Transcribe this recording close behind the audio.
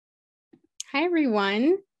Hi,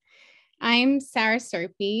 everyone. I'm Sarah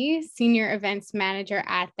Serpy, Senior Events Manager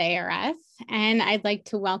at the ARF, and I'd like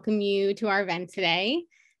to welcome you to our event today,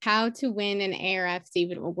 How to Win an ARF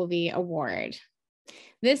David Ogilvy Award.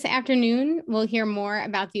 This afternoon, we'll hear more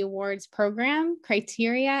about the awards program,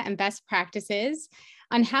 criteria, and best practices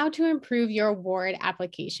on how to improve your award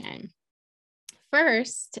application.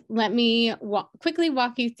 First, let me quickly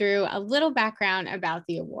walk you through a little background about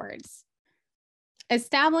the awards.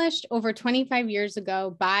 Established over 25 years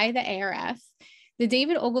ago by the ARF, the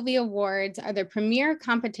David Ogilvy Awards are the premier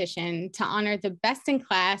competition to honor the best in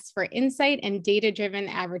class for insight and data-driven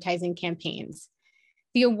advertising campaigns.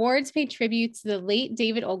 The awards pay tribute to the late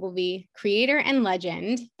David Ogilvy, creator and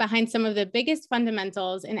legend behind some of the biggest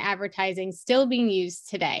fundamentals in advertising still being used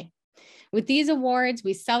today. With these awards,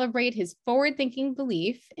 we celebrate his forward-thinking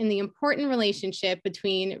belief in the important relationship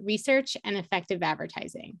between research and effective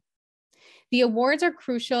advertising. The awards are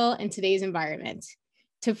crucial in today's environment.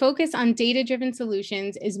 To focus on data-driven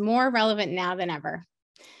solutions is more relevant now than ever.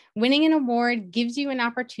 Winning an award gives you an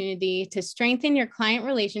opportunity to strengthen your client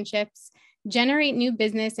relationships, generate new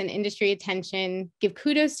business and industry attention, give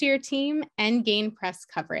kudos to your team, and gain press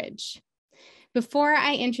coverage. Before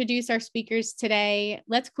I introduce our speakers today,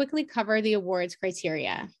 let's quickly cover the awards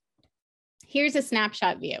criteria. Here's a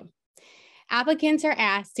snapshot view. Applicants are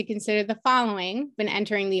asked to consider the following when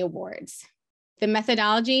entering the awards: the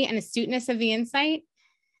methodology and astuteness of the insight,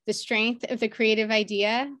 the strength of the creative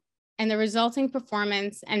idea, and the resulting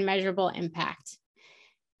performance and measurable impact.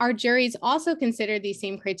 Our juries also consider these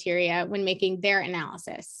same criteria when making their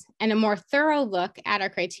analysis, and a more thorough look at our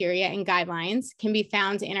criteria and guidelines can be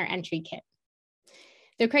found in our entry kit.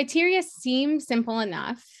 The criteria seem simple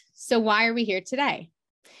enough, so why are we here today?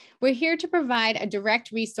 We're here to provide a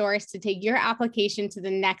direct resource to take your application to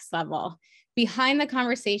the next level, behind the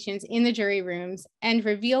conversations in the jury rooms, and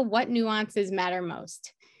reveal what nuances matter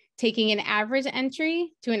most, taking an average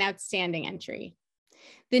entry to an outstanding entry.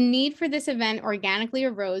 The need for this event organically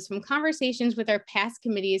arose from conversations with our past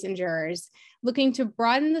committees and jurors, looking to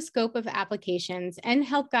broaden the scope of applications and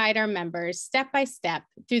help guide our members step by step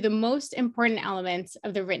through the most important elements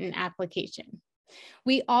of the written application.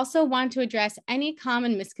 We also want to address any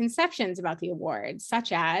common misconceptions about the awards,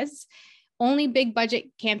 such as only big budget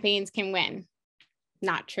campaigns can win.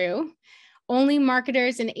 Not true. Only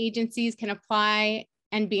marketers and agencies can apply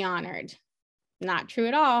and be honored. Not true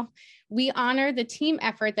at all. We honor the team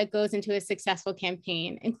effort that goes into a successful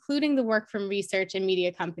campaign, including the work from research and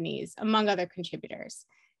media companies, among other contributors,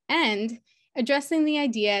 and addressing the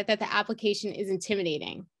idea that the application is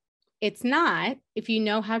intimidating. It's not if you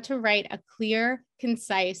know how to write a clear,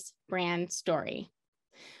 concise brand story.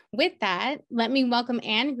 With that, let me welcome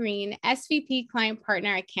Anne Green, SVP Client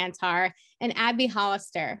Partner at Kantar, and Abby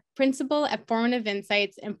Hollister, Principal at Formative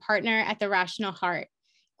Insights and Partner at The Rational Heart,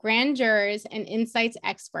 Grand Jurors and Insights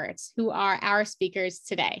experts who are our speakers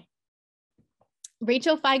today.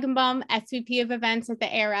 Rachel Feigenbaum, SVP of Events at the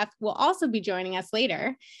ARF, will also be joining us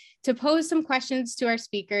later to pose some questions to our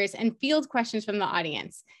speakers and field questions from the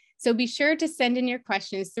audience. So be sure to send in your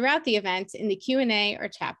questions throughout the event in the Q&A or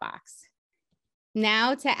chat box.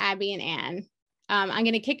 Now to Abby and Anne. I'm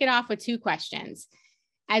going to kick it off with two questions.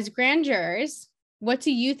 As grand jurors, what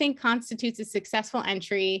do you think constitutes a successful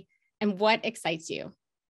entry and what excites you?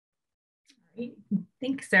 Great.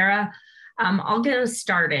 Thanks, Sarah. I'll get us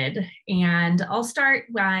started, and I'll start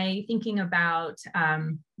by thinking about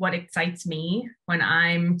what excites me when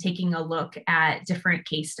I'm taking a look at different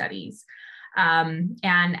case studies. And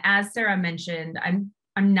as Sarah mentioned, I'm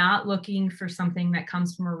not looking for something that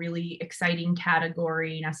comes from a really exciting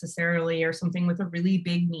category necessarily, or something with a really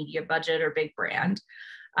big media budget or big brand.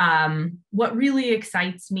 What really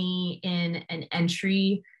excites me in an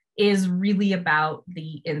entry is really about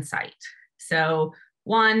the insight. So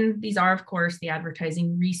one, these are, of course, the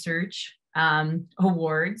Advertising Research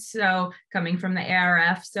Awards, so coming from the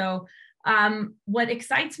ARF. So what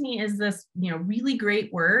excites me is this, really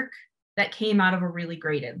great work that came out of a really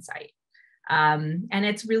great insight. And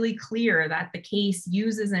it's really clear that the case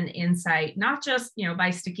uses an insight, not just, by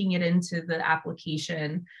sticking it into the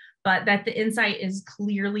application, but that the insight is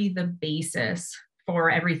clearly the basis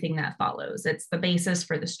for everything that follows. It's the basis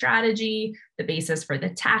for the strategy, the basis for the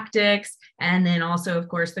tactics, and then also, of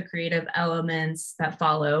course, the creative elements that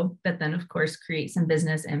follow that then, of course, create some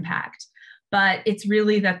business impact. But it's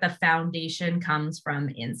really that the foundation comes from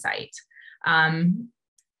insight.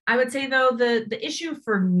 I would say, though, the issue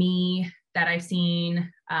for me that I've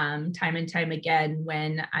seen time and time again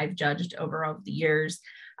when I've judged over all the years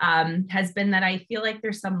has been that I feel like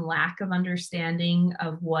there's some lack of understanding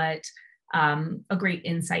of what a great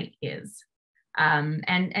insight is.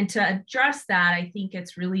 And to address that, I think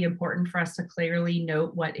it's really important for us to clearly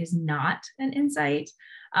note what is not an insight.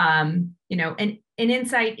 An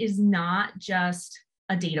insight is not just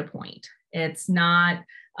a data point. It's not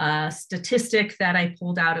a statistic that I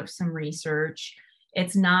pulled out of some research.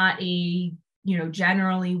 It's not a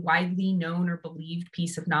generally widely known or believed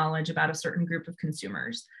piece of knowledge about a certain group of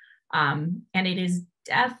consumers. And it is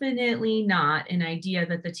definitely not an idea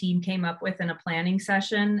that the team came up with in a planning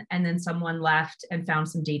session and then someone left and found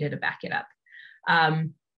some data to back it up.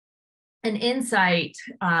 An insight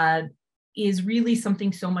is really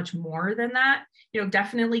something so much more than that.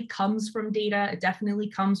 Definitely comes from data. It definitely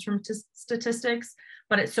comes from statistics,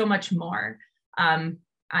 but it's so much more. I'm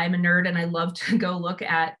a nerd and I love to go look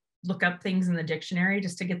up things in the dictionary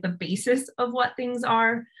just to get the basis of what things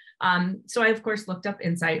are. So I, of course, looked up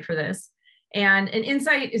insight for this. And an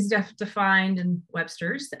insight is defined in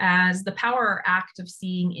Webster's as the power or act of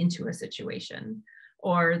seeing into a situation,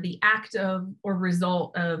 or the act of or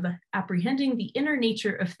result of apprehending the inner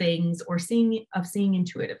nature of things, or seeing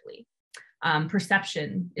intuitively.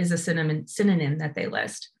 Perception is a synonym that they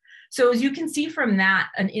list. So as you can see from that,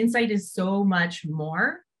 an insight is so much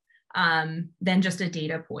more than just a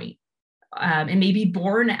data point. It may be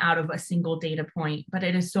born out of a single data point, but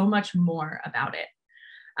it is so much more about it.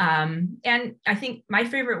 And I think my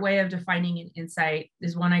favorite way of defining an insight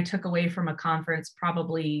is one I took away from a conference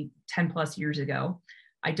probably 10 plus years ago.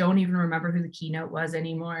 I don't even remember who the keynote was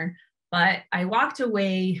anymore, but I walked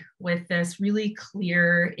away with this really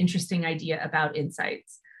clear, interesting idea about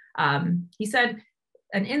insights. He said,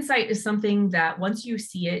 an insight is something that once you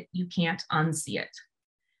see it, you can't unsee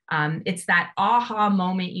it. It's that aha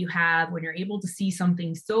moment you have when you're able to see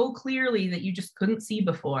something so clearly that you just couldn't see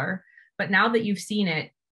before, but now that you've seen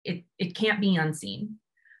it, it can't be unseen.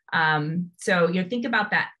 So think about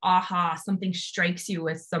that aha, something strikes you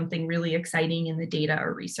with something really exciting in the data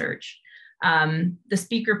or research. The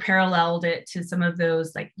speaker paralleled it to some of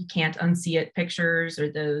those like you can't unsee it pictures,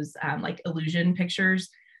 or those like illusion pictures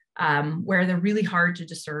where they're really hard to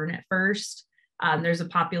discern at first. There's a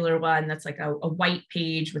popular one that's like a white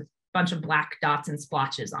page with a bunch of black dots and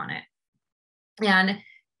splotches on it. And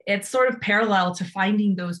it's sort of parallel to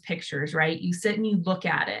finding those pictures, right? You sit and you look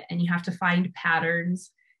at it and you have to find patterns.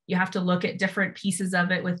 You have to look at different pieces of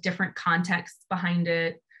it with different contexts behind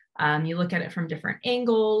it. You look at it from different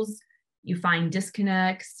angles. You find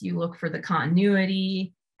disconnects. You look for the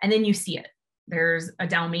continuity, and then you see it. There's a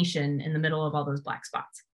Dalmatian in the middle of all those black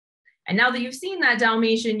spots. And now that you've seen that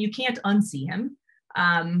Dalmatian, you can't unsee him.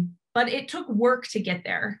 But it took work to get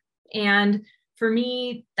there. And for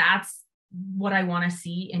me, that's what I want to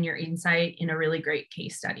see in your insight in a really great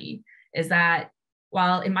case study, is that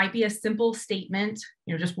while it might be a simple statement,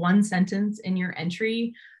 just one sentence in your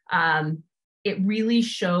entry, it really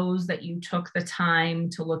shows that you took the time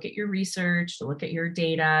to look at your research, to look at your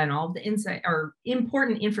data and all of the insight or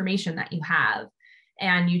important information that you have.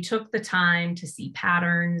 And you took the time to see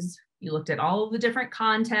patterns. You looked at all of the different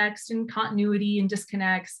context and continuity and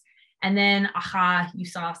disconnects. And then, aha, you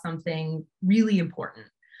saw something really important.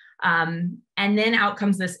 And then out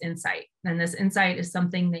comes this insight. And this insight is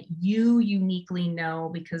something that you uniquely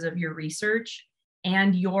know because of your research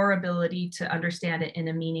and your ability to understand it in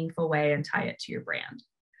a meaningful way and tie it to your brand.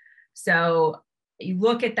 So you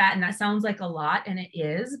look at that and that sounds like a lot, and it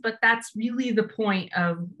is, but that's really the point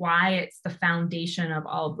of why it's the foundation of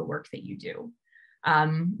all of the work that you do.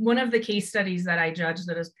 One of the case studies that I judged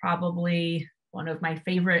that is probably one of my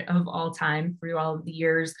favorite of all time through all of the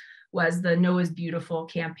years was the Know is Beautiful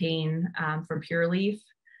campaign from Pure Leaf.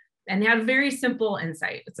 And they had a very simple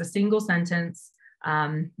insight. It's a single sentence.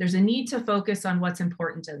 There's a need to focus on what's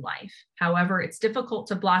important in life. However, it's difficult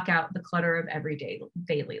to block out the clutter of everyday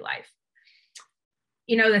daily life.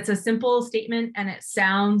 That's a simple statement and it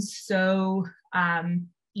sounds so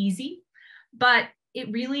easy, but it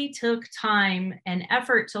really took time and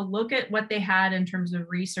effort to look at what they had in terms of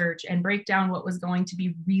research and break down what was going to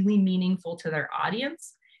be really meaningful to their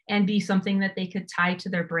audience and be something that they could tie to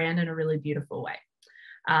their brand in a really beautiful way.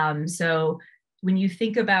 So when you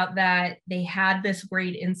think about that, they had this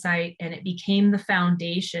great insight and it became the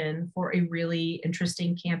foundation for a really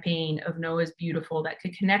interesting campaign of Know is Beautiful that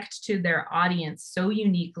could connect to their audience so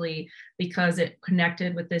uniquely because it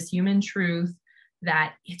connected with this human truth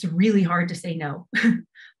that it's really hard to say no,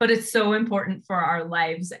 but it's so important for our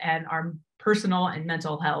lives and our personal and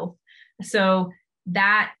mental health. So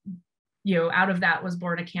that, out of that was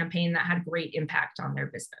born a campaign that had great impact on their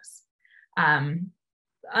business.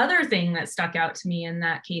 Other thing that stuck out to me in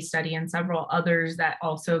that case study and several others that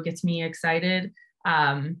also gets me excited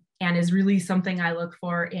and is really something I look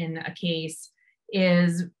for in a case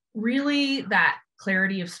is really that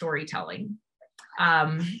clarity of storytelling.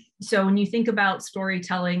 So when you think about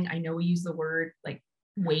storytelling, I know we use the word like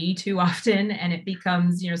way too often and it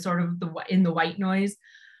becomes, sort of in the white noise.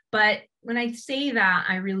 But when I say that,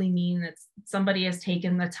 I really mean that somebody has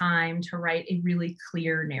taken the time to write a really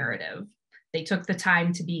clear narrative. They took the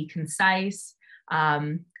time to be concise.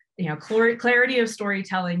 Clarity of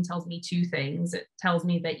storytelling tells me two things. It tells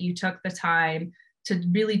me that you took the time to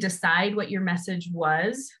really decide what your message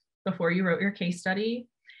was before you wrote your case study.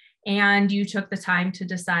 And you took the time to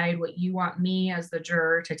decide what you want me as the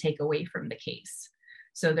juror to take away from the case.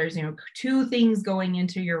 So there's, two things going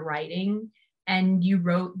into your writing, and you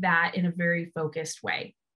wrote that in a very focused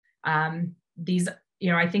way.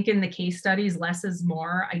 I think in the case studies, less is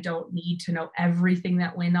more. I don't need to know everything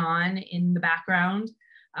that went on in the background.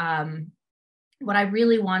 What I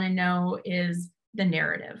really want to know is the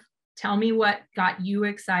narrative. Tell me what got you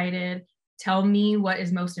excited. Tell me what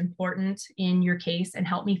is most important in your case and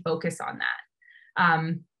help me focus on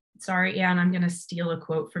that. Sorry, Anne, I'm going to steal a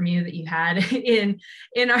quote from you that you had in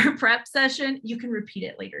our prep session. You can repeat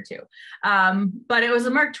it later too. But it was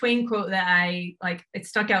a Mark Twain quote that it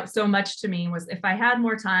stuck out so much to me, was, if I had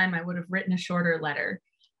more time, I would have written a shorter letter.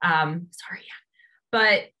 Sorry, Anne.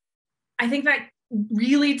 But I think that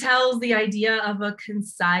really tells the idea of a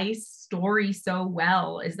concise story so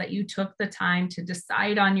well, is that you took the time to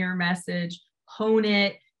decide on your message, hone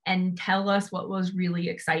it, and tell us what was really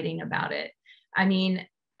exciting about it. I mean,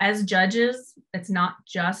 as judges, it's not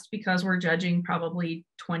just because we're judging probably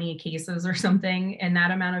 20 cases or something in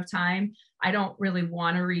that amount of time. I don't really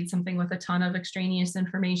want to read something with a ton of extraneous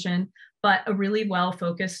information, but a really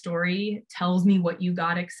well-focused story tells me what you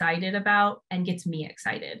got excited about and gets me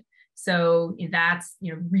excited. So that's,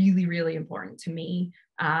 really, really important to me.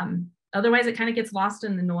 Otherwise, it kind of gets lost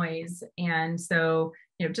in the noise. And so,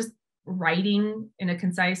 just writing in a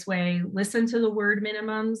concise way, listen to the word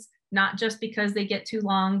minimums, not just because they get too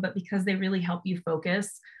long, but because they really help you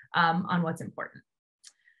focus on what's important.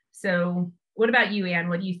 So what about you, Anne?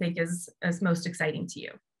 What do you think is most exciting to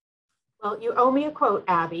you? Well, you owe me a quote,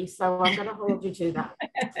 Abby, so I'm going to hold you to that.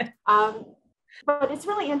 But it's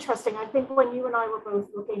really interesting. I think when you and I were both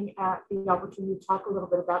looking at the opportunity to talk a little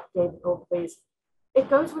bit about David Ogilvy's, it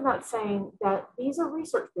goes without saying that these are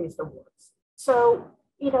research-based awards. So,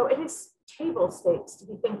 it is table stakes to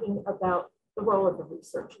be thinking about the role of the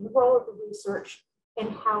research and the role of the research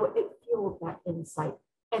and how it fueled that insight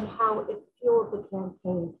and how it fueled the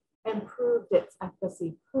campaign and proved its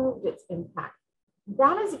efficacy, proved its impact.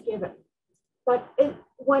 That is a given. But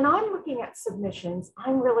when I'm looking at submissions,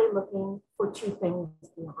 I'm really looking for two things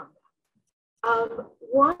beyond that.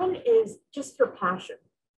 One is just your passion.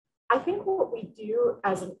 I think what we do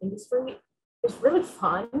as an industry is really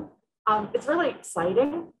fun. It's really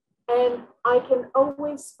exciting. And I can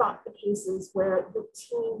always spot the cases where the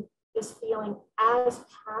team is feeling as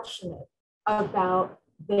passionate about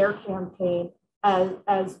their campaign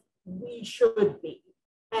as we should be.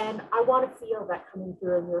 And I want to feel that coming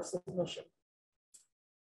through in your submission.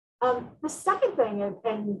 The second thing,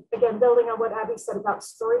 and again, building on what Abby said about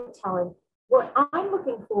storytelling, what I'm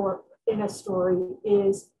looking for in a story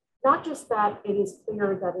is not just that it is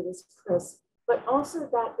clear, that it is crisp, but also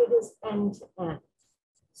that it is end to end.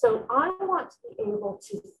 So I want to be able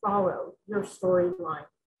to follow your storyline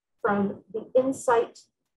from the insight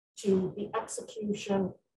to the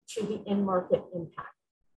execution to the in-market impact.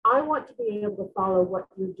 I want to be able to follow what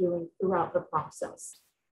you're doing throughout the process.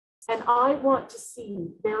 And I want to see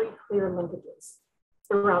very clear linkages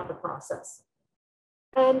throughout the process.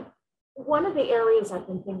 And one of the areas I've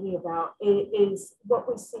been thinking about is what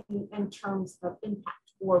we see in terms of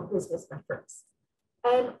impact or business metrics.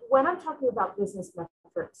 And when I'm talking about business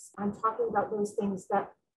metrics, I'm talking about those things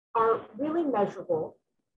that are really measurable.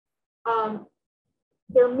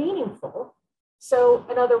 They're meaningful. So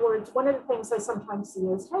in other words, one of the things I sometimes see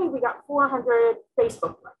is, hey, we got 400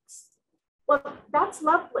 Facebook likes. Well, that's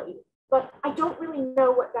lovely, but I don't really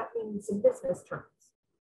know what that means in business terms.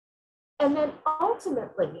 And then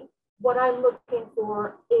ultimately, what I'm looking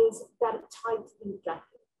for is that it's tied to the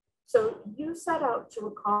objective. So you set out to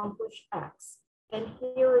accomplish X, and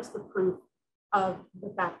here is the proof of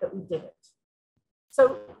the fact that we did it.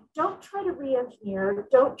 So don't try to re-engineer,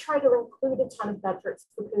 don't try to include a ton of metrics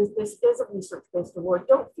because this is a research-based award.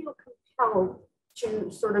 Don't feel compelled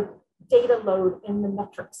to sort of data load in the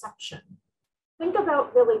metric section. Think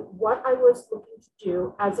about really what I was looking to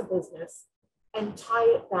do as a business and tie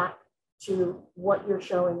it back to what you're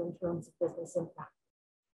showing in terms of business impact.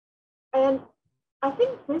 And I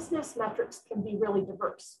think business metrics can be really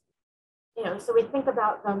diverse. So we think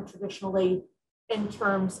about them traditionally in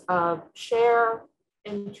terms of share,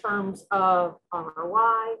 in terms of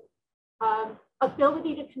ROI,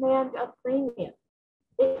 ability to command a premium.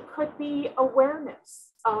 It could be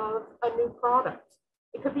awareness of a new product.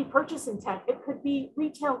 It could be purchase intent. It could be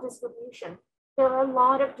retail distribution. There are a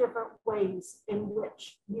lot of different ways in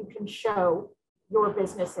which you can show your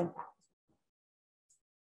business impact.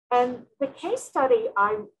 And the case study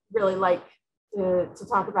I really like to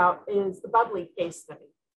talk about is the Bubbly case study.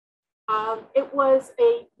 It was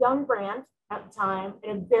a young brand at the time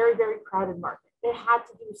in a very, very crowded market. It had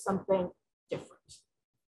to do something different.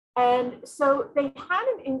 And so they had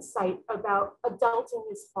an insight about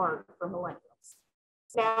adulting is hard for millennials.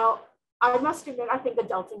 Now, I must admit, I think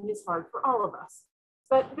adulting is hard for all of us,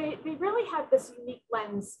 but they really had this unique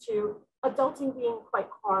lens to adulting being quite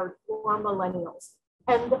hard for millennials.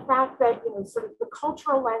 And the fact that, sort of the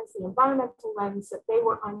cultural lens, the environmental lens that they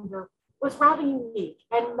were under was rather unique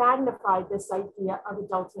and magnified this idea of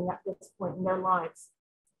adulting at this point in their lives.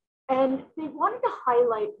 And they wanted to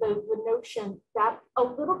highlight the notion that a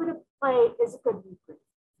little bit of play is a good reprieve.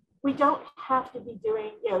 We don't have to be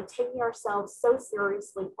doing, taking ourselves so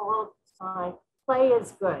seriously all the time. Play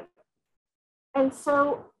is good. And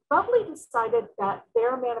so Bubbly decided that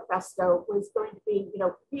their manifesto was going to be,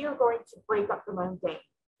 we are going to break up the mundane.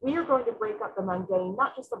 We are going to break up the mundane,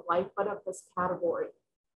 not just of life, but of this category,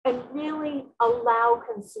 and really allow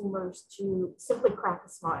consumers to simply crack a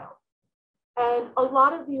smile. And a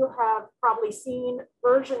lot of you have probably seen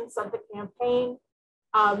versions of the campaign,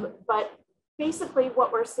 but basically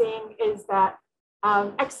what we're seeing is that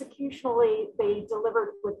executionally, they delivered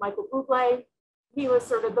with Michael Bublé. He was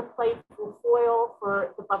sort of the playful foil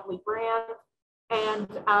for the Bubbly brand. And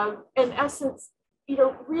in essence,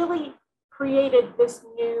 really created this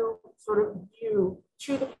new sort of view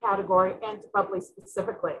to the category and to Bubbly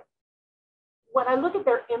specifically. When I look at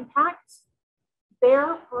their impact,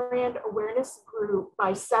 their brand awareness grew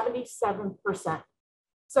by 77%.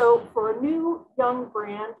 So for a new young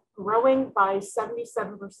brand, growing by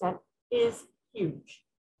 77% is huge.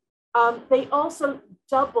 They also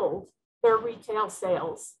doubled their retail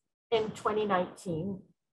sales in 2019,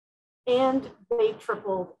 and they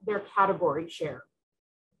tripled their category share.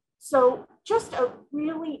 So just a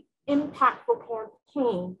really impactful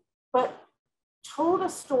campaign, but told a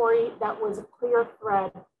story that was a clear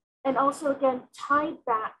thread, and also again tied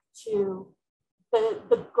back to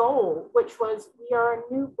the goal, which was we are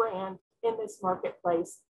a new brand in this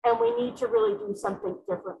marketplace, and we need to really do something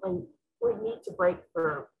differently. We need to break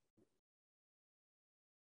through.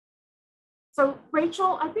 So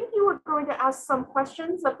Rachel, I think you were going to ask some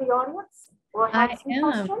questions of the audience, or have some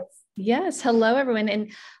questions? Yes. Hello,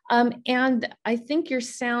 everyone. And I think your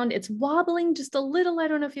sound, it's wobbling just a little. I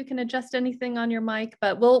don't know if you can adjust anything on your mic,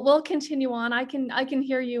 but we'll continue on. I can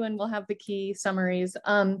hear you, and we'll have the key summaries.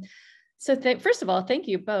 So first of all, thank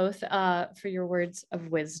you both for your words of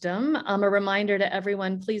wisdom. A reminder to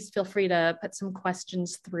everyone, please feel free to put some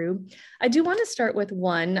questions through. I do want to start with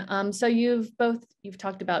one. So you've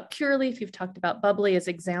talked about Pure Leaf, you've talked about Bubbly as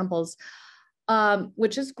examples,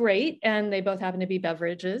 which is great. And they both happen to be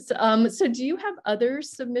beverages. So do you have other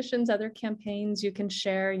submissions, other campaigns you can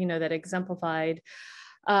share, that exemplified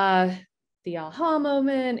the aha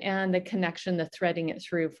moment and the connection, the threading it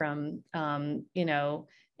through from,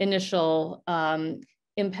 initial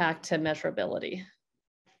impact to measurability?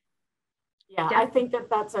 Yeah, I think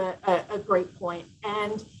that's a great point.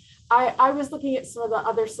 And I was looking at some of the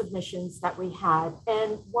other submissions that we had,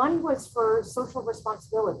 and one was for social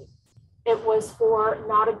responsibility. It was for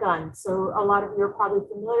Not a Gun. So a lot of you are probably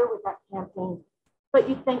familiar with that campaign, but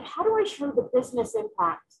you think, how do I show the business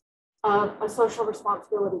impact of a social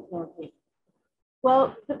responsibility campaign?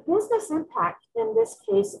 Well, the business impact in this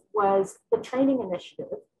case was the training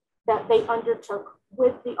initiative that they undertook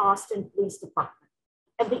with the Austin Police Department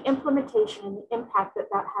and the implementation and the impact that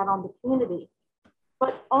that had on the community.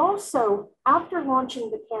 But also, after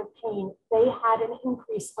launching the campaign, they had an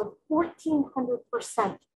increase of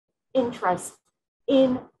 1,400% interest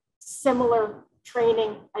in similar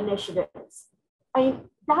training initiatives. I mean,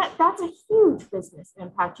 that's a huge business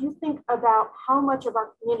impact. You think about how much of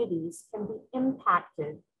our communities can be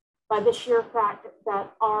impacted by the sheer fact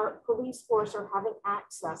that our police force are having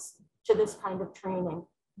access to this kind of training.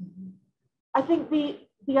 Mm-hmm. I think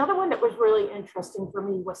the other one that was really interesting for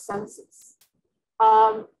me was census.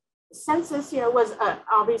 Census, was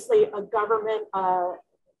obviously a government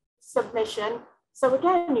submission. So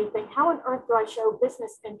again, you think, how on earth do I show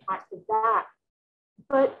business impact of that?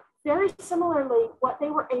 But very similarly, what they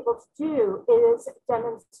were able to do is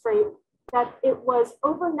demonstrate that it was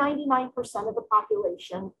over 99% of the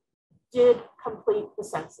population did complete the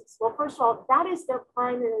census. Well, first of all, that is their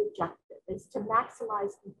primary objective. is to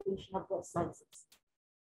maximize completion of the census.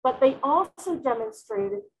 But they also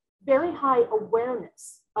demonstrated very high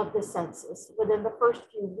awareness of the census within the first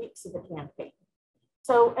few weeks of the campaign.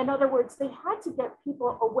 So in other words, they had to get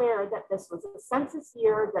people aware that this was a census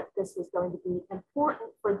year, that this was going to be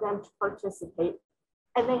important for them to participate.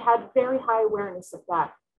 And they had very high awareness of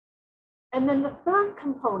that. And then the third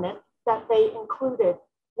component that they included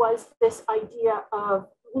was this idea of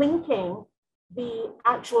linking the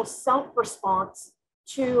actual self-response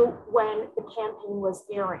to when the campaign was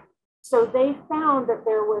airing. So they found that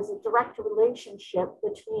there was a direct relationship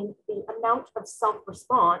between the amount of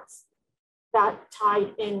self-response that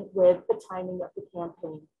tied in with the timing of the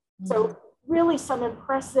campaign. Mm-hmm. So really some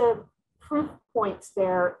impressive proof points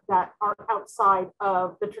there that are outside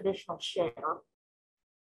of the traditional share.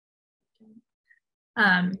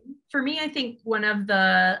 For me, I think one of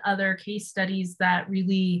the other case studies that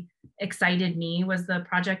really excited me was the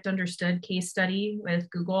Project Understood case study with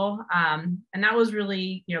Google. And that was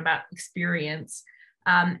really, about experience.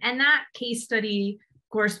 And that case study, of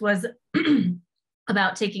course, was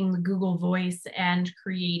about taking the Google Voice and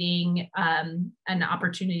creating an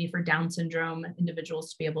opportunity for Down syndrome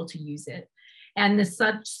individuals to be able to use it. And this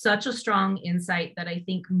such a strong insight that I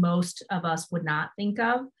think most of us would not think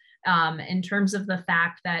of. In terms of the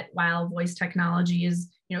fact that while voice technology is,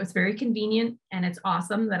 it's very convenient and it's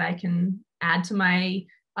awesome that I can add to my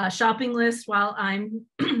shopping list while I'm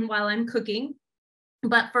cooking.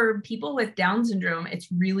 But for people with Down syndrome,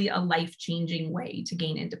 it's really a life-changing way to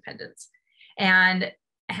gain independence, and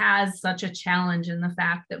has such a challenge in the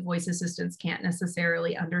fact that voice assistants can't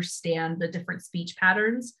necessarily understand the different speech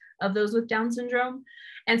patterns of those with Down syndrome.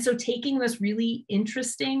 And so taking this really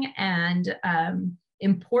interesting and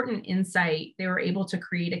important insight, they were able to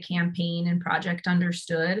create a campaign in Project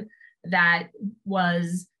Understood that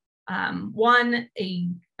was one,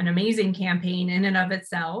 an amazing campaign in and of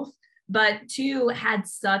itself, but two, had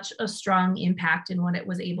such a strong impact in what it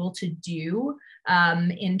was able to do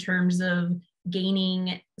in terms of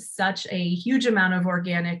gaining such a huge amount of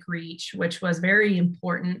organic reach, which was very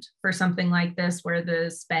important for something like this, where the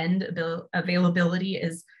spend availability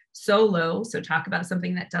is so low. So talk about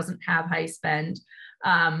something that doesn't have high spend.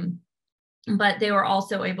 But they were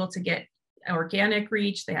also able to get organic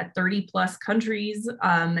reach. They had 30 plus countries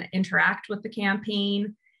interact with the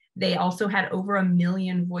campaign. They also had over 1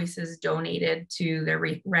 million voices donated to their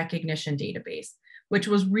recognition database, which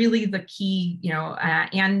was really the key,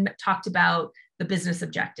 and talked about the business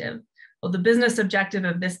objective. Well, the business objective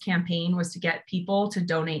of this campaign was to get people to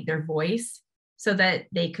donate their voice so that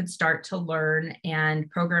they could start to learn and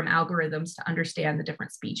program algorithms to understand the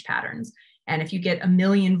different speech patterns. And if you get 1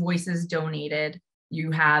 million voices donated, you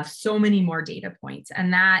have so many more data points.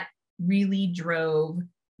 And that really drove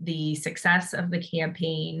the success of the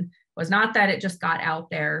campaign. Was not that it just got out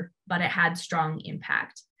there, but it had strong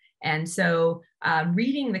impact. And so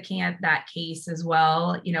reading that case as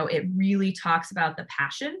well, it really talks about the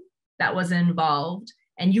passion that was involved,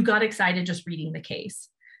 and you got excited just reading the case.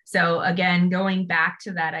 So again, going back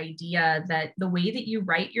to that idea that the way that you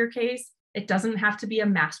write your case, it doesn't have to be a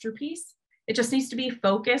masterpiece. It just needs to be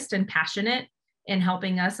focused and passionate in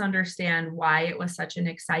helping us understand why it was such an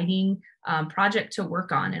exciting project to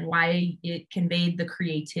work on, and why it conveyed the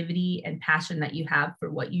creativity and passion that you have for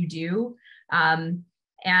what you do.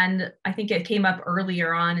 And I think it came up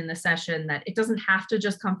earlier on in the session that it doesn't have to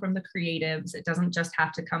just come from the creatives. It doesn't just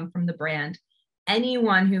have to come from the brand.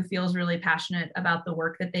 Anyone who feels really passionate about the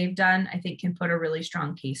work that they've done, I think, can put a really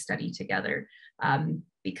strong case study together.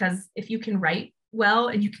 Because if you can write well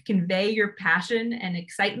and you can convey your passion and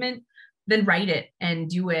excitement, then write it and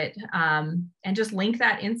do it, and just link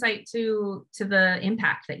that insight to the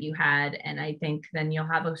impact that you had. And I think then you'll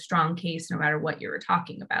have a strong case no matter what you were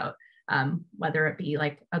talking about, whether it be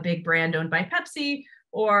like a big brand owned by Pepsi,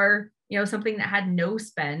 or something that had no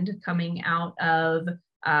spend coming out of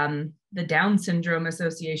the Down Syndrome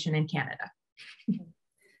Association in Canada.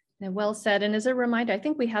 Well said. And as a reminder, I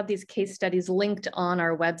think we have these case studies linked on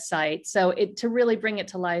our website. So to really bring it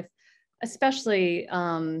to life, especially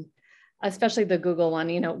the Google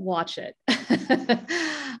one, watch it.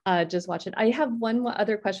 Just watch it. I have one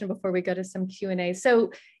other question before we go to some Q&A.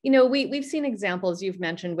 So, we've seen examples you've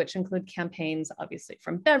mentioned, which include campaigns, obviously,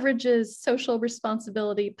 from beverages, social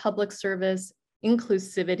responsibility, public service,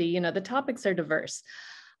 inclusivity. The topics are diverse.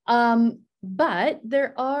 But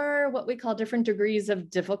there are what we call different degrees of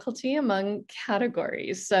difficulty among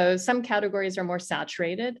categories. So some categories are more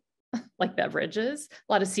saturated, like beverages,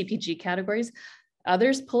 a lot of CPG categories.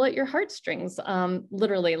 Others pull at your heartstrings,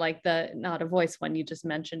 literally, like the Not a Voice one you just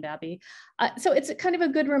mentioned, Abby. So it's kind of a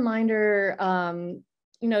good reminder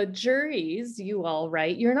juries, you all,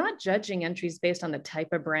 right? You're not judging entries based on the type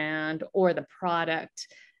of brand or the product,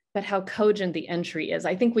 but how cogent the entry is.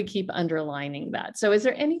 I think we keep underlining that. So is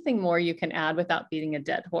there anything more you can add without beating a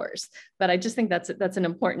dead horse? But I just think that's an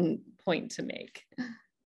important point to make.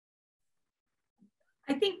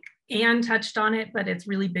 I think Anne touched on it, but it's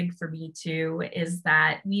really big for me too, is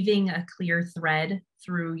that weaving a clear thread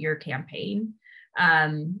through your campaign,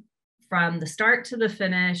 from the start to the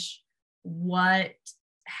finish.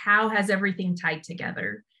 How has everything tied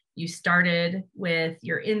together? You started with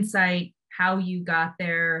your insight, how you got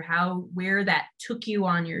there, where that took you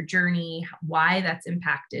on your journey, why that's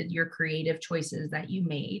impacted your creative choices that you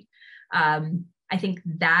made. I think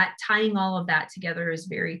that tying all of that together is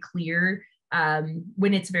very clear.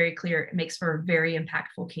 When it's very clear, it makes for a very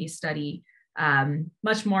impactful case study,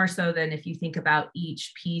 much more so than if you think about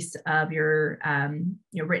each piece of your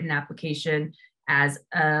written application as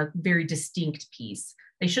a very distinct piece.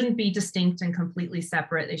 They shouldn't be distinct and completely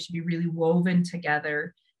separate. They should be really woven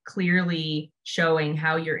together, clearly showing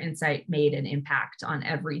how your insight made an impact on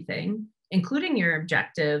everything, including your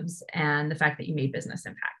objectives and the fact that you made business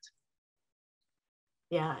impact.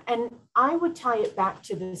 Yeah, and I would tie it back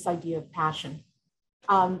to this idea of passion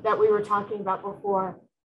that we were talking about before.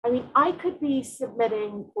 I mean, I could be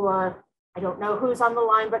submitting for, I don't know who's on the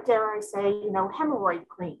line, but dare I say, hemorrhoid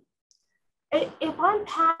cream. If I'm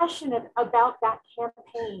passionate about that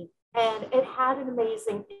campaign and it had an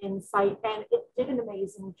amazing insight and it did an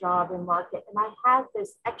amazing job in market and I had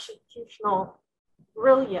this executional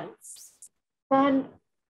brilliance, then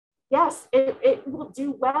yes, it will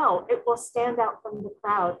do well. It will stand out from the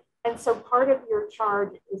crowd. And so part of your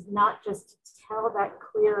charge is not just to tell that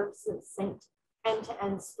clear, succinct,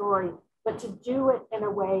 end-to-end story, but to do it in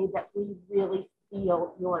a way that we really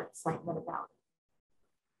feel your excitement about it.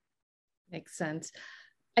 Makes sense.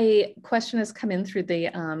 A question has come in through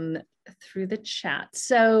the chat.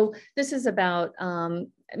 So this is about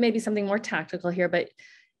maybe something more tactical here, but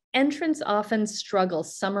entrants often struggle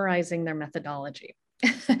summarizing their methodology.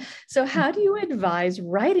 So how do you advise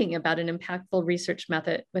writing about an impactful research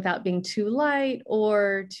method without being too light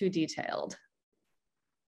or too detailed?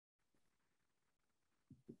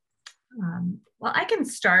 Well, I can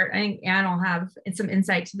start. I think Anne will have some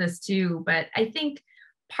insight to this too, but I think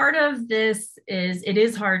part of this is it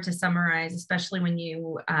is hard to summarize, especially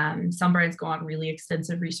when some brands go on really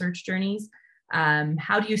extensive research journeys.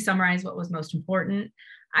 How do you summarize what was most important?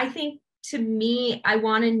 I think, to me, I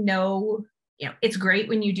want to know, it's great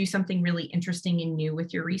when you do something really interesting and new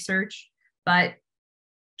with your research, but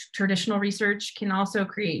traditional research can also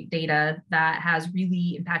create data that has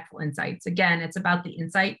really impactful insights. Again, it's about the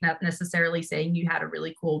insight, not necessarily saying you had a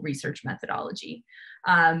really cool research methodology.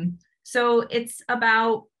 So it's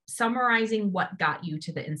about summarizing what got you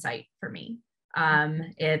to the insight for me.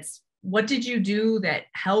 It's what did you do that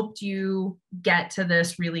helped you get to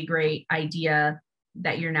this really great idea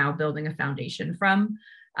that you're now building a foundation from?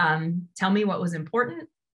 Tell me what was important.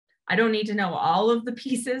 I don't need to know all of the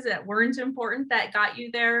pieces that weren't important that got you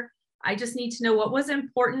there. I just need to know what was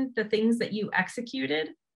important, the things that you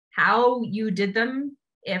executed, how you did them,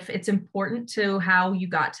 if it's important to how you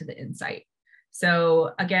got to the insight.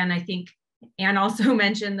 So again, I think Anne also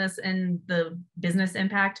mentioned this in the business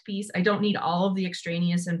impact piece. I don't need all of the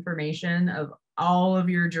extraneous information of all of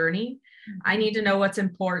your journey. I need to know what's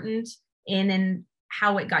important and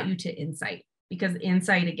how it got you to insight, because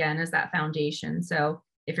insight, again, is that foundation. So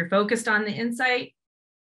if you're focused on the insight,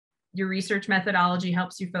 your research methodology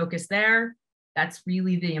helps you focus there. That's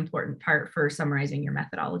really the important part for summarizing your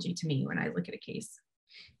methodology to me when I look at a case.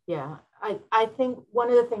 Yeah, I think one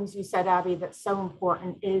of the things you said, Abby, that's so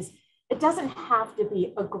important is it doesn't have to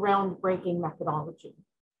be a groundbreaking methodology.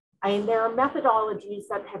 I mean, there are methodologies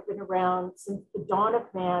that have been around since the dawn of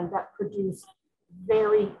man that produce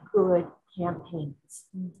very good campaigns.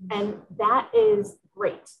 And that is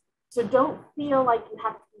great. So don't feel like you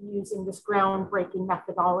have to be using this groundbreaking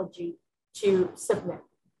methodology to submit.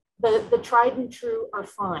 The tried and true are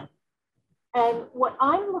fine. And what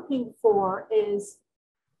I'm looking for is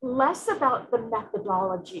less about the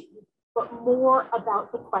methodology, but more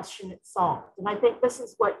about the question it solved. And I think this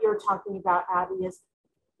is what you're talking about, Abby, is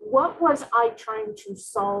what was I trying to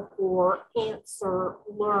solve for, answer,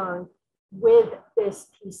 learn with this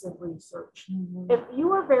piece of research? If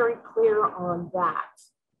you are very clear on that,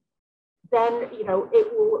 then it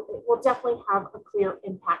will definitely have a clear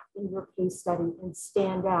impact in your case study and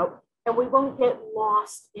stand out. And we won't get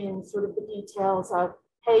lost in sort of the details of,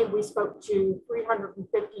 hey, we spoke to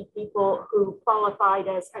 350 people who qualified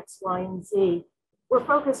as X, Y, and Z. We're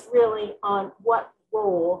focused really on what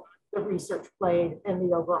role the research played in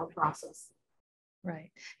the overall process.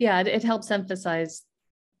 Right. Yeah, it helps emphasize,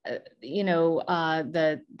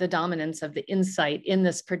 the dominance of the insight in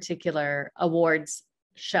this particular awards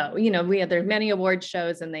show. There are many award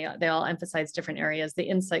shows, and they all emphasize different areas. The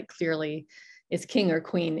insight clearly is king or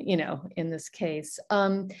queen, in this case.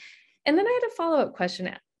 And then I had a follow-up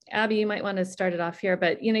question. Abby, you might want to start it off here,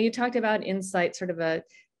 but you talked about insight, sort of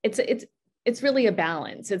it's really a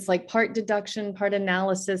balance. It's like part deduction, part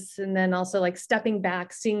analysis, and then also like stepping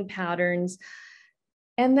back, seeing patterns.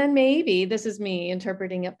 And then maybe, this is me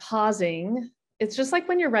interpreting it, pausing. It's just like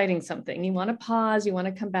when you're writing something, you want to pause, you want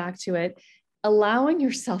to come back to it, allowing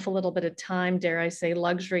yourself a little bit of time, dare I say,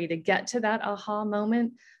 luxury to get to that aha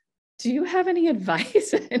moment. Do you have any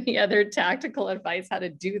advice, any other tactical advice how to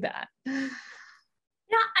do that?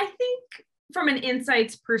 Yeah, I think from an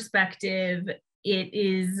insights perspective, it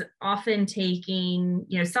is often taking,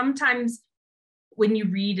 sometimes when you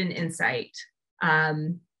read an insight,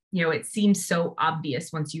 it seems so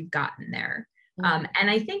obvious once you've gotten there. And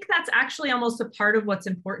I think that's actually almost a part of what's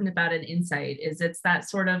important about an insight is it's that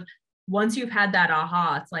sort of, once you've had that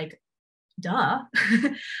aha, it's like, duh.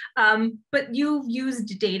 But you've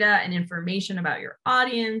used data and information about your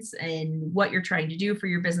audience and what you're trying to do for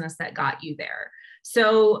your business that got you there.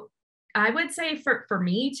 So I would say for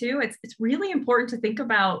me too, it's really important to think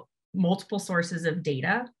about multiple sources of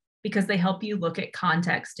data because they help you look at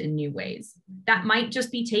context in new ways. That might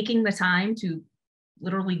just be taking the time to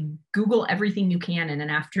literally Google everything you can in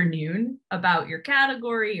an afternoon about your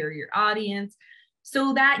category or your audience.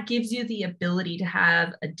 So that gives you the ability to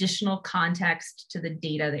have additional context to the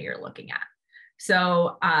data that you're looking at.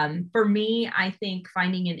 So for me, I think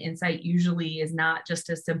finding an insight usually is not just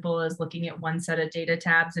as simple as looking at one set of data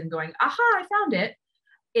tabs and going, aha, I found it.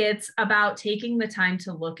 It's about taking the time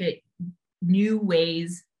to look at new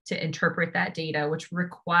ways to interpret that data, which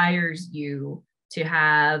requires you to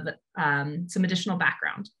have some additional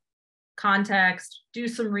background, context, do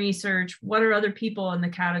some research. What are other people in the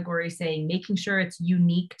category saying? Making sure it's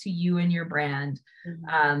unique to you and your brand.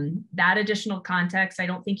 That additional context, I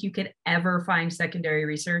don't think you could ever find secondary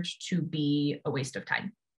research to be a waste of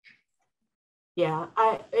time. Yeah,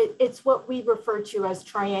 it's what we refer to as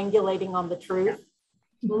triangulating on the truth,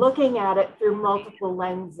 looking at it through multiple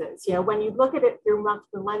lenses. When you look at it through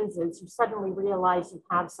multiple lenses, you suddenly realize you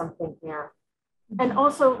have something there. And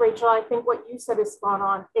also, Rachel, I think what you said is spot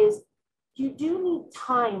on, is you do need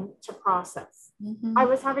time to process. I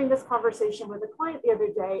was having this conversation with a client the other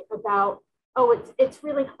day about, it's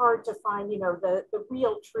really hard to find, the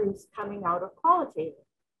real truth coming out of qualitative.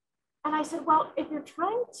 And I said, well, if you're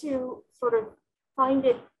trying to sort of find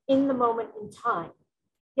it in the moment in time,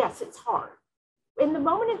 yes, it's hard. In the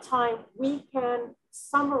moment in time, we can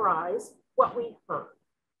summarize what we heard.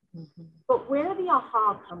 But where the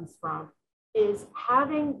aha comes from is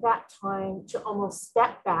having that time to almost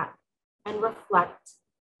step back and reflect.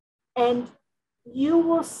 And you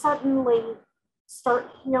will suddenly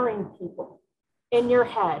start hearing people in your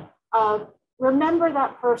head of, remember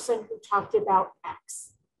that person who talked about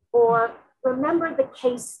X, or remember the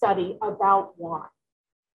case study about Y.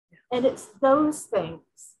 And it's those things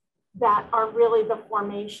that are really the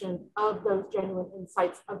formation of those genuine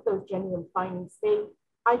insights, of those genuine findings.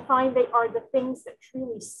 I find they are the things that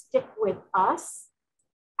truly stick with us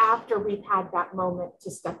after we've had that moment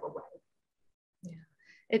to step away.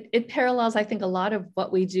 Yeah, it parallels, I think, a lot of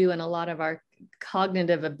what we do and a lot of our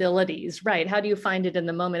cognitive abilities, right? How do you find it in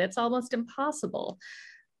the moment? It's almost impossible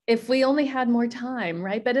if we only had more time,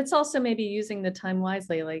 right? But it's also maybe using the time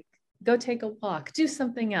wisely, like go take a walk, do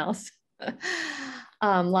something else.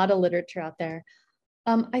 A lot of literature out there.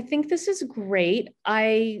 I think this is great.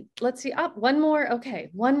 Let's see, one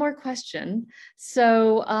more question.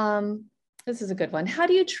 So this is a good one. How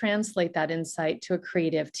do you translate that insight to a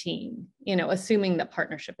creative team, assuming that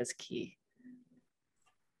partnership is key?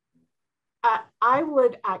 I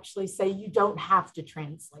would actually say you don't have to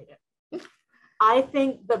translate it. I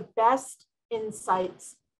think the best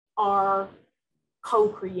insights are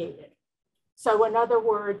co-created. So in other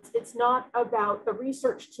words, it's not about the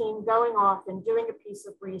research team going off and doing a piece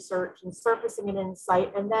of research and surfacing an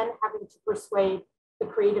insight and then having to persuade the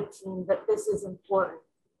creative team that this is important.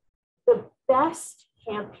 The best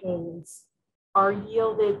campaigns are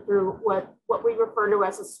yielded through what we refer to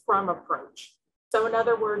as a Scrum approach. So in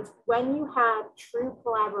other words, when you have true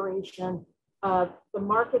collaboration of the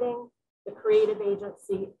marketing, the creative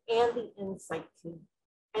agency, and the insight team,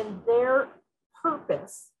 and their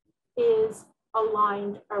purpose is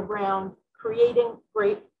aligned around creating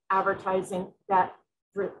great advertising that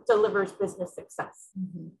delivers business success.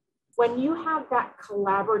 When you have that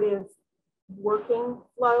collaborative working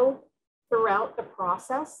flow throughout the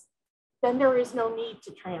process, then there is no need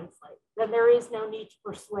to translate. Then there is no need to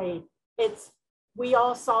persuade. It's, we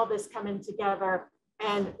all saw this coming together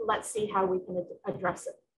and let's see how we can address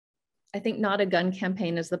it. I think Not a Gun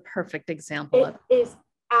campaign is the perfect example of it. Is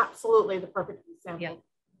absolutely the perfect example. Yeah.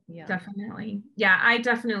 Yeah. Definitely. Yeah, I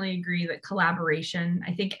definitely agree that collaboration,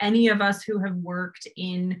 I think any of us who have worked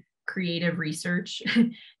in creative research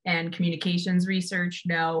and communications research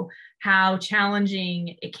know how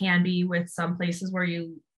challenging it can be with some places where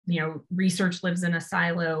research lives in a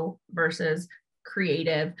silo versus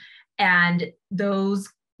creative. And those,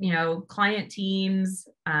 client teams,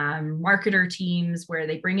 marketer teams, where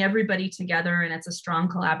they bring everybody together and it's a strong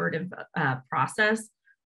collaborative process,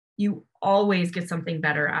 you always get something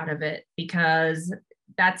better out of it, because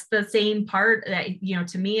that's the same part that,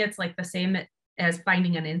 to me, it's like the same as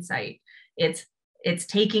finding an insight. It's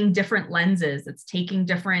taking different lenses, it's taking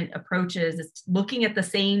different approaches, it's looking at the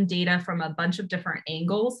same data from a bunch of different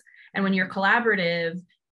angles. And when you're collaborative,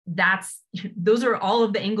 those are all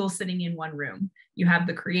of the angles sitting in one room. You have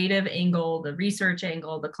the creative angle, the research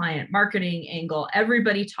angle, the client marketing angle,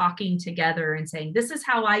 everybody talking together and saying, this is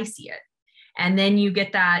how I see it. And then you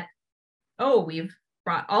get that, oh, we've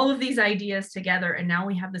brought all of these ideas together and now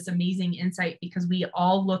we have this amazing insight because we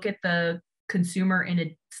all look at the consumer in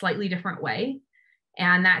a slightly different way.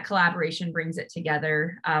 And that collaboration brings it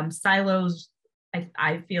together. Silos,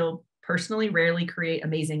 I feel personally, rarely create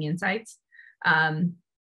amazing insights,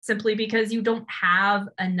 simply because you don't have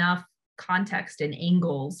enough context and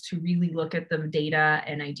angles to really look at the data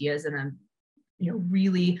and ideas in a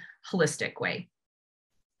really holistic way.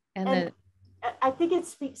 And I think it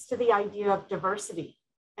speaks to the idea of diversity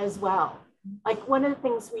as well. Like, one of the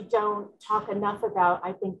things we don't talk enough about,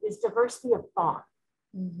 I think, is diversity of thought.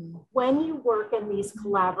 Mm-hmm. When you work in these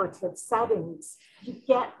collaborative settings, you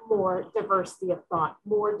get more diversity of thought,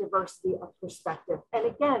 more diversity of perspective. And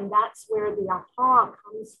again, that's where the aha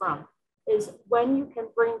comes from, is when you can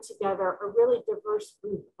bring together a really diverse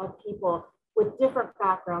group of people with different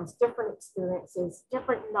backgrounds, different experiences,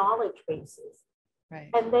 different knowledge bases. Right.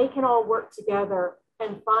 And they can all work together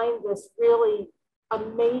and find this really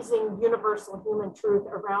amazing universal human truth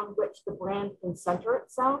around which the brand can center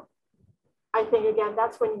itself. I think, again,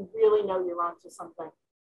 that's when you really know you're onto something.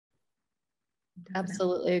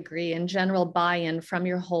 Absolutely agree. In general, buy-in from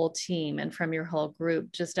your whole team and from your whole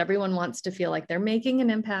group. Just everyone wants to feel like they're making an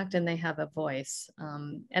impact and they have a voice.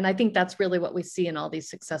 And I think that's really what we see in all these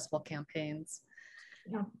successful campaigns.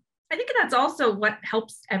 Yeah. I think that's also what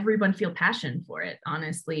helps everyone feel passion for it,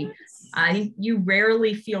 honestly. Yes. You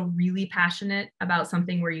rarely feel really passionate about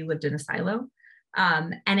something where you lived in a silo.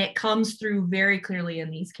 And it comes through very clearly in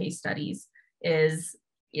these case studies is,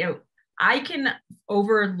 I can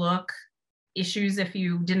overlook issues if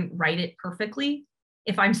you didn't write it perfectly,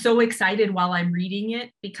 if I'm so excited while I'm reading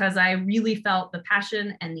it, because I really felt the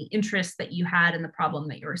passion and the interest that you had in the problem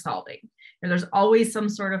that you were solving. There's always some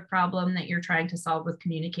sort of problem that you're trying to solve with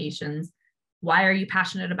communications. Why are you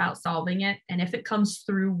passionate about solving it? And if it comes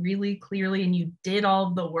through really clearly and you did all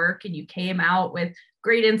of the work and you came out with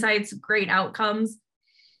great insights, great outcomes,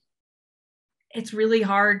 it's really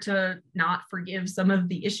hard to not forgive some of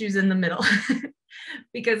the issues in the middle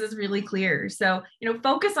because it's really clear. So,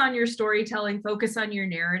 focus on your storytelling, focus on your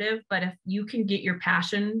narrative, but if you can get your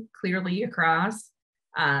passion clearly across,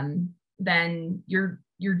 then you're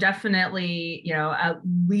definitely, at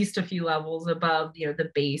least a few levels above, the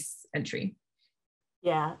base entry.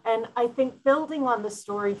 Yeah. And I think building on the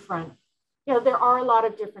story front, there are a lot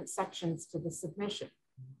of different sections to the submission.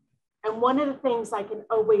 And one of the things I can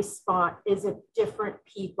always spot is if different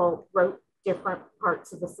people wrote different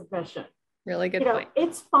parts of the submission. Really good point.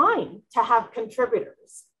 It's fine to have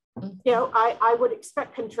contributors. Mm-hmm. I would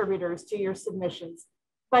expect contributors to your submissions,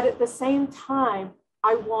 but at the same time,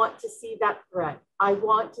 I want to see that thread. I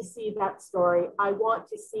want to see that story. I want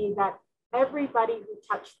to see that everybody who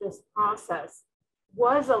touched this process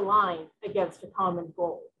was aligned against a common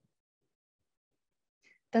goal.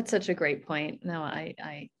 That's such a great point. No,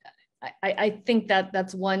 I think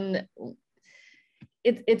that's one,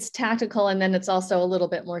 it's tactical, and then it's also a little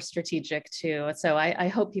bit more strategic too. So I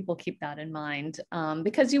hope people keep that in mind,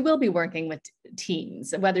 because you will be working with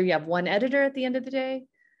teams, whether you have one editor at the end of the day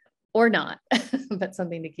or not, but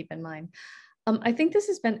something to keep in mind. I think this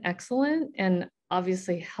has been excellent and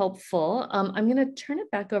obviously helpful. I'm going to turn it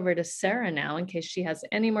back over to Sarah now in case she has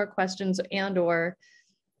any more questions and or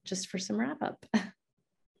just for some wrap up.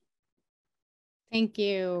 Thank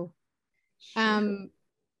you.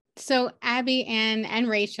 So Abby and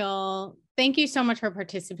Rachel, thank you so much for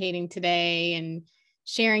participating today and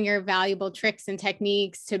sharing your valuable tricks and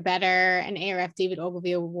techniques to better an ARF David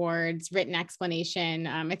Ogilvy Awards written explanation.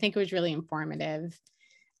 I think it was really informative.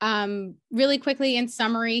 Really quickly, in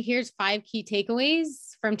summary, here's 5 key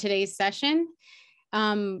takeaways from today's session.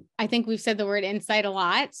 I think we've said the word insight a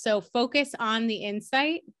lot. So focus on the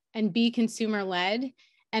insight and be consumer-led.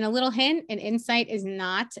 And a little hint, an insight is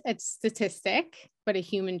not a statistic, but a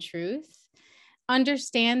human truth.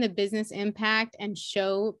 Understand the business impact and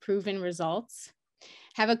show proven results.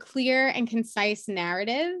 Have a clear and concise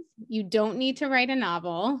narrative. You don't need to write a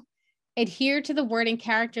novel. Adhere to the word and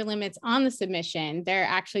character limits on the submission. They're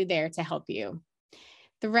actually there to help you.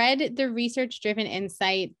 Thread the research-driven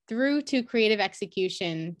insight through to creative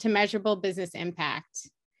execution to measurable business impact.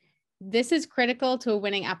 This is critical to a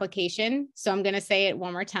winning application, so I'm going to say it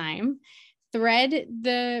one more time. Thread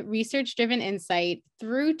the research-driven insight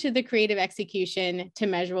through to the creative execution to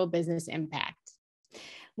measurable business impact.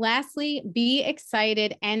 Lastly, be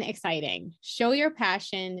excited and exciting. Show your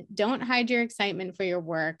passion. Don't hide your excitement for your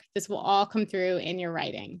work. This will all come through in your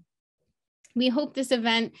writing. We hope this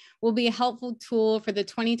event will be a helpful tool for the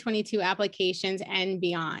 2022 applications and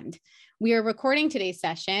beyond. We are recording today's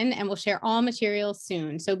session and we'll share all materials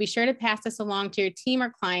soon, so be sure to pass this along to your team or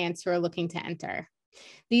clients who are looking to enter.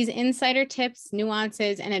 These insider tips,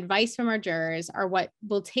 nuances, and advice from our jurors are what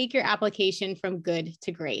will take your application from good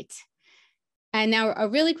to great. And now a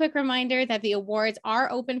really quick reminder that the awards are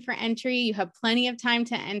open for entry. You have plenty of time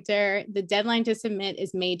to enter. The deadline to submit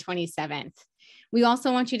is May 27th. We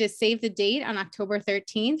also want you to save the date on October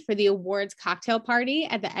 13th for the awards cocktail party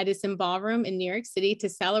at the Edison Ballroom in New York City to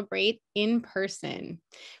celebrate in person.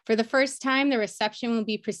 For the first time, the reception will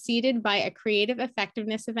be preceded by a creative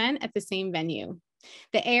effectiveness event at the same venue.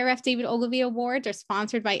 The ARF David Ogilvy Awards are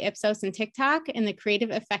sponsored by Ipsos and TikTok, and the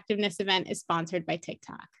creative effectiveness event is sponsored by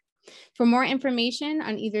TikTok. For more information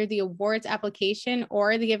on either the awards application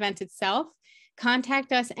or the event itself,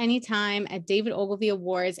 contact us anytime at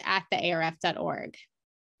davidogilvyawards@thearf.org.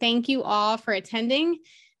 Thank you all for attending.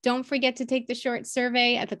 Don't forget to take the short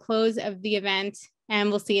survey at the close of the event,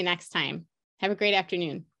 and we'll see you next time. Have a great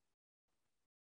afternoon.